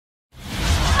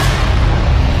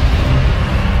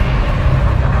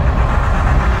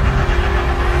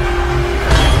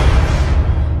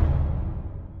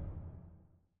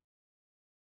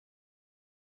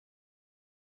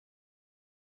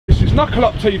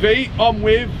Knuckle-up TV. I'm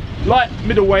with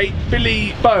Light-Middleweight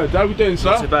Billy Bird. How are we doing,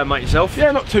 sir? Not too bad, mate. Yourself? Yeah,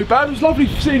 not too bad. It was lovely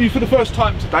seeing you for the first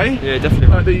time today. Yeah,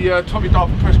 definitely. At the Tommy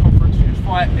Darby press conference for your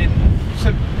fight in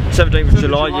 17th of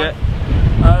July, yeah.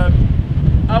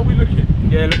 How are we looking?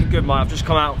 Yeah, looking good, mate. I've just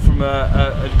come out from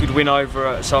a good win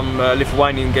over some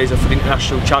Lithuanian geezer for the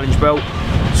international challenge belt.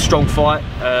 Strong fight.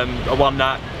 I won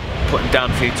that, put him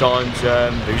down a few times.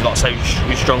 He was, like I say, he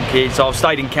was a strong kid. So I've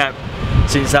stayed in camp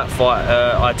since that fight.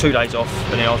 I had 2 days off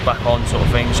and then I was back on, sort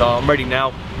of thing. So I'm ready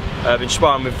now. I've been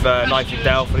sparring with Nathan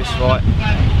Dale for this fight.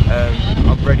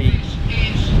 I'm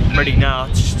ready now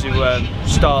just to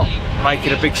start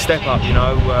making a big step up. You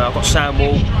know, I've got Sam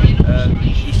Wall.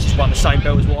 He's just won the same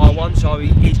belt as what I won, so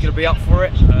he's going to be up for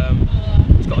it.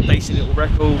 He's got a decent little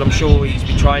record. I'm sure he's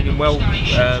been training well,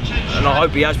 and I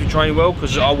hope he has been training well,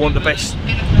 because I want the best.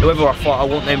 Whoever I fight, I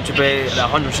want them to be at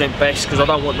 100% best, because I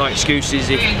don't want no excuses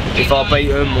if I beat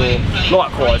them, or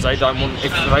likewise they don't want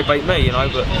if they beat me, you know.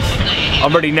 But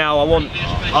I'm ready now. I want,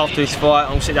 after this fight,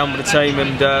 I'll sit down with the team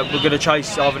and we're going to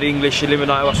chase either the English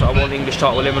eliminator. That's what I want, the English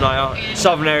title eliminator.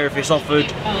 Southern area if it's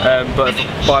offered, but if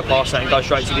I bypass that and go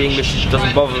straight to the English, it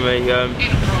doesn't bother me.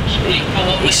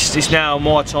 It's now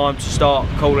my time to start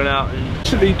calling out. And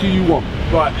What do you want?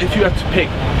 Right, if you had to pick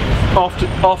after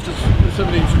the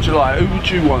 17th of July, who would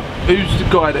you want? Who's the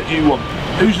guy that you want?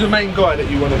 Who's the main guy that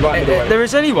you want to write away? There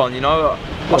is anyone, you know.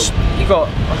 You got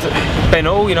Ben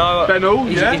Hall, you know. Ben Hall,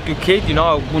 he's a good kid, you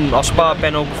know. I sparred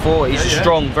Ben Hall before. He's a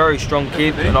strong, very strong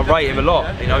kid, and I rate him a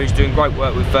lot. You know, he's doing great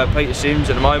work with Peter Sims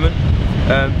at the moment.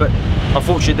 But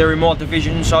unfortunately, they're in my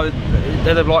division, so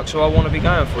they're the likes who I want to be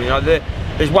going for. You know,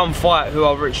 there's one fight who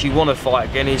I actually want to fight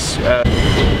again is.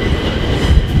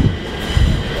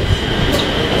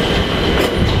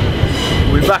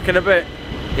 We'll be back in a bit.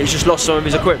 He's just lost some of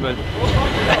his equipment.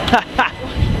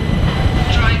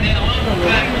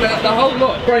 The whole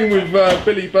lot. Training with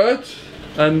Billy Bird,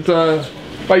 and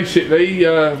basically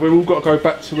we've all got to go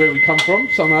back to where we come from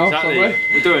somehow. Exactly. Somewhere.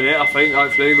 We're doing it, I think.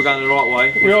 Hopefully, we're going the right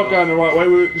way. We are going the right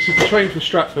way. This is the train for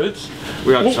Stratford.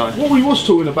 We hope so. What we was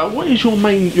talking about. What is your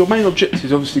main objective?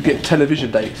 Is obviously get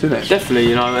television dates, isn't it? Definitely,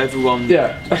 you know, everyone.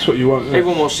 Yeah, that's what you want.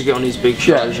 Everyone wants to get on these big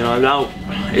shows, you know. Now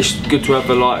it's good to have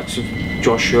the likes of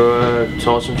Joshua,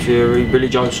 Tyson Fury, Billy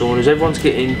Joe Saunders. Everyone's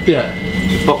getting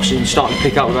boxing, starting to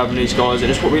pick up with having these guys, and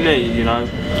it's what we need, you know.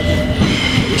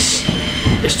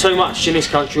 It's too much in this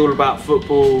country all about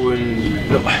football, and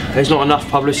look, there's not enough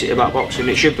publicity about boxing.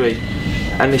 It should be,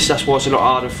 and that's why it's a lot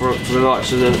harder for the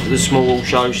likes of the small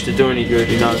shows to do any good,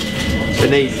 you know. They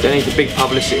need the big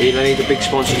publicity, they need the big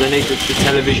sponsors, they need the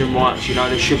television rights, you know.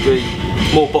 There should be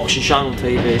more boxing shown on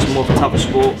TV. It's more of a tougher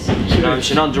sport, you know. It's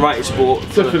an underrated sport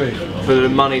for the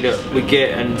money that we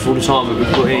get and for the time that we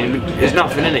put in. There's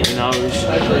nothing in it, you know.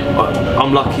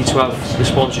 I'm lucky to have the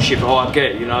sponsorship that I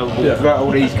get, you know. Without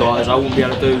all these guys, I wouldn't be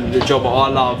able to do the job that I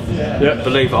love,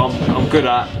 believe it, I'm good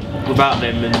at, without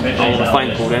them, and I want to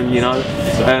thank all them, you know.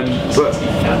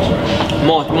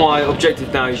 But my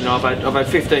objective now is, you know, I've had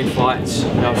 15 fights,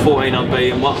 you know, 14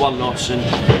 unbeaten, one loss, and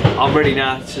I'm ready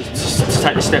now to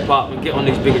take the step up and get on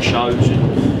these bigger shows.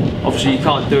 And obviously, you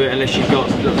can't do it unless you've got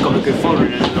a good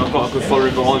following, and I've got a good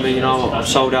following behind me. You know, I've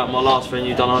sold out my last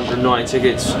venue, done 190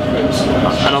 tickets,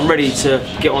 and I'm ready to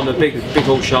get on the big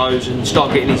hall shows and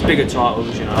start getting these bigger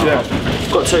titles. You know,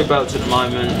 I've got 2 belts at the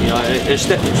moment. You know, it's a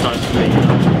stepping stone for me. You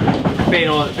know. Being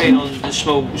on the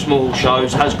small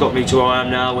shows has got me to where I am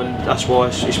now, and that's why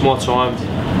it's my time.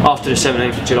 After the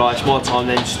 17th of July, it's my time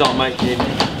then to start making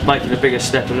a bigger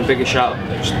step and a bigger shout.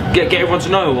 Get everyone to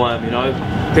know who I am, you know.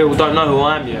 People don't know who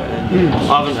I am yet.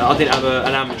 And I didn't have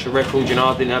an amateur record, you know.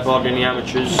 I didn't have hardly any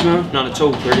amateurs, none at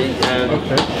all really.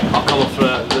 I come off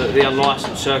the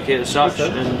unlicensed circuit as such,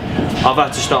 and I've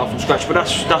had to start from scratch. But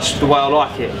that's the way I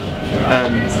like it.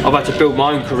 I've had to build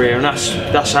my own career, and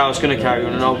that's how it's going to carry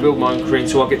on. And I'll build my own career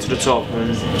until I get to the top.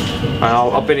 And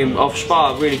I've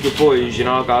sparred really good boys, you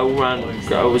know. I go all around,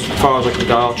 go as far as I can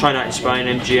go. I'll train out in Spain,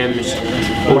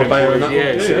 MGMs, all them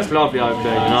boys. It's lovely over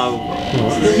there, you know.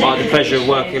 I had the pleasure of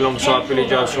working alongside Billy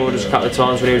Joe Saunders a couple of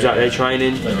times when he was out there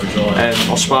training.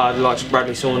 I sparred like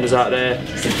Bradley Saunders out there,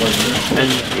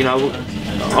 and you know,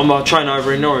 I'm a trainer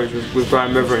over in Norwich with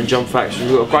Graham River and John Faxon.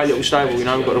 We've got a great little stable, you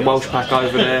know. We've got the Welsh pack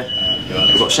over there.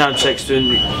 We've got Sam Sexton,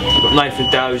 we've got Nathan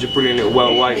Dow, who's a brilliant little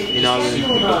welterweight, you know.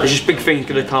 And there's just big things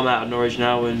going to come out of Norwich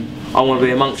now, and I want to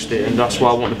be amongst it, and that's why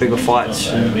I want the bigger fights.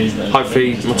 And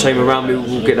hopefully my team around me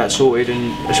will get that sorted, and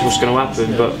that's what's going to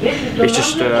happen. But it's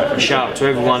just a shout to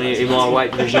everyone in my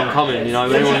weight division I'm coming, you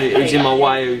know. Anyone who's in my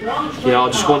way, you know, I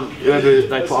just want whoever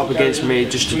they put up against me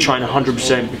just to train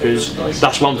 100%, because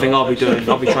that's one thing I'll be doing.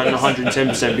 I'll be training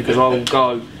 110% because I will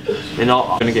go and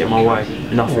I'm going to get in my way.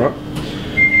 Enough.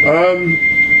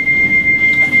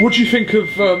 What do you think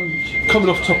of, coming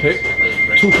off topic,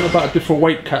 talking about a different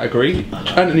weight category,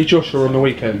 Anthony Joshua on the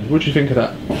weekend? What do you think of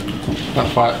that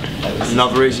fight?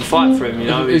 Another easy fight for him, you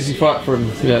know. Easy fight for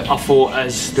him, yeah. I thought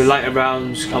as the later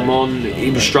rounds come on, he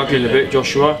was struggling a bit,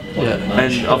 Joshua. Yeah.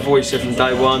 And I've always said from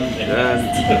day one,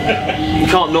 you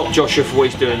can't knock Joshua for what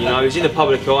he's doing, you know. He's in the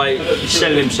public eye, he's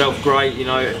selling himself great, you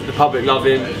know, the public love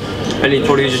him, and he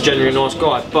probably is a genuinely nice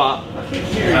guy. But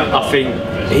I think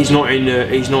he's not in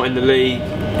the league.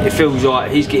 It feels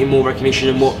like he's getting more recognition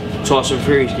than what Tyson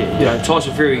Fury's getting. You know,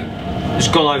 Tyson Fury has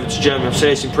gone over to Germany. I've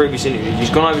said this in previous interviews. He's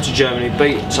gone over to Germany,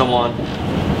 beat someone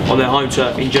on their home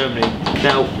turf in Germany.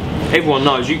 Now, everyone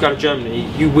knows you go to Germany,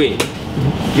 you win.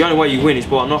 The only way you win is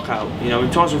by a knockout. You know, when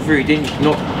Tyson Fury didn't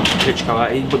knock Klitschko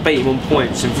out, he beat him on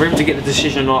points, and for him to get the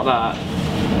decision like that,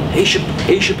 he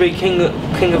should be king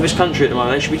of his country at the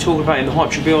moment. They should be talking about him. The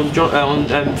hype should be on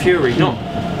Fury, not.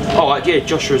 Oh, like, yeah,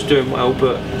 Joshua's doing well,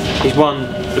 but he's won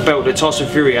the belt that Tyson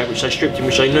Fury had, which they stripped him,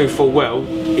 which they knew full well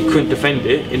he couldn't defend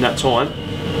it in that time,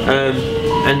 and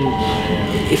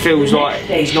it feels like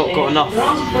he's not got enough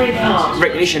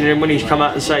recognition. And when he's come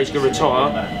out and say he's going to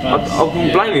retire, I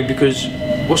wouldn't blame him, because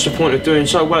what's the point of doing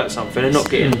so well at something and not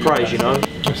getting praise, you know?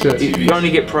 That's it. You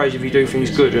only get praise if you do things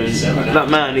good, and that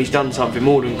man, he's done something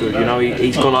more than good, you know.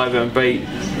 He's gone over and beat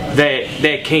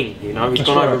their king, you know. He's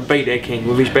gone over and beat their king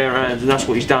with his bare hands, and that's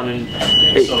what he's done. And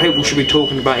people should be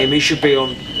talking about him. He should be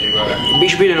on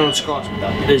the Sky.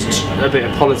 There's a bit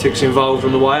of politics involved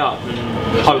on the way up, and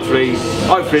hopefully,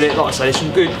 like I say, there's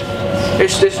some good.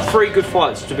 There's 3 good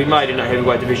fights to be made in that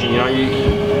heavyweight division. You know,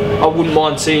 I wouldn't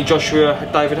mind seeing Joshua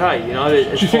David Haye. You know,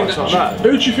 there's fights like that.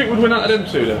 Who do you think would win out of them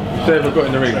two then, if they ever got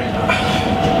in the ring?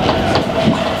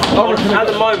 At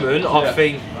the moment, I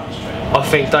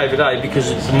think David Haye,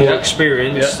 because it's more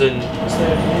experienced, and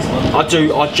I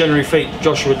generally think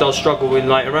Joshua does struggle in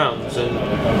later rounds, and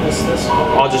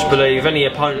I just believe any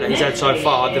opponent that he's had so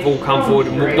far, they've all come forward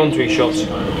and walked onto his shots.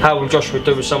 How will Joshua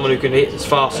do with someone who can hit as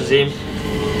fast as him,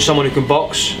 someone who can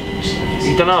box?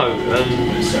 You don't know.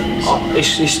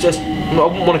 It's just, I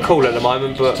wouldn't want to call it at the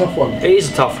moment, but it's a tough one. It is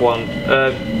a tough one.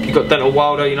 You've got Deontay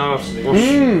Wilder, you know.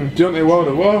 Deontay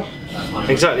Wilder, well.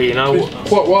 Exactly, you know. He's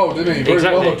quite wild, isn't he? Very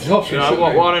exactly. wild, tough, you know,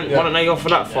 why don't they offer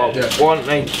that fight? Yeah. Why don't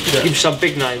they give some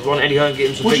big names? Why don't Eddie Hearn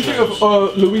give him some big names? What do you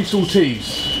think of Luis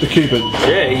Ortiz, the Cuban?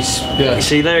 Yeah, you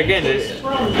see there again, they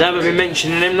haven't been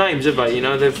mentioning them names, have they? You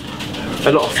know, they've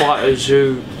a lot of fighters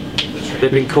who they've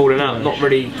been calling out, not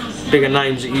really bigger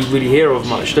names that you really hear of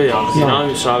much, do you? You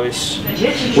know, so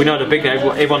we know the big name.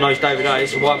 Everyone knows David Haye,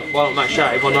 so why not match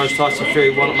that? Everyone knows Tyson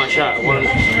Fury, why not match that? Why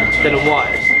not Dylan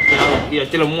White? You know,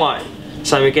 Dylan White.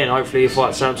 Same again. Hopefully, he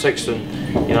fights Sam Sexton.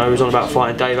 You know, he was on about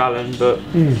fighting Dave Allen, but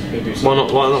why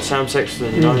not Sam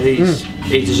Sexton? You know, he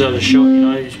deserves a shot. You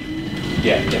know,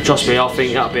 trust me, I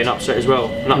think that'd be an upset as well.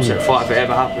 An upset fight if it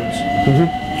ever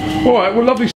happens. All right, well,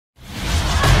 lovely.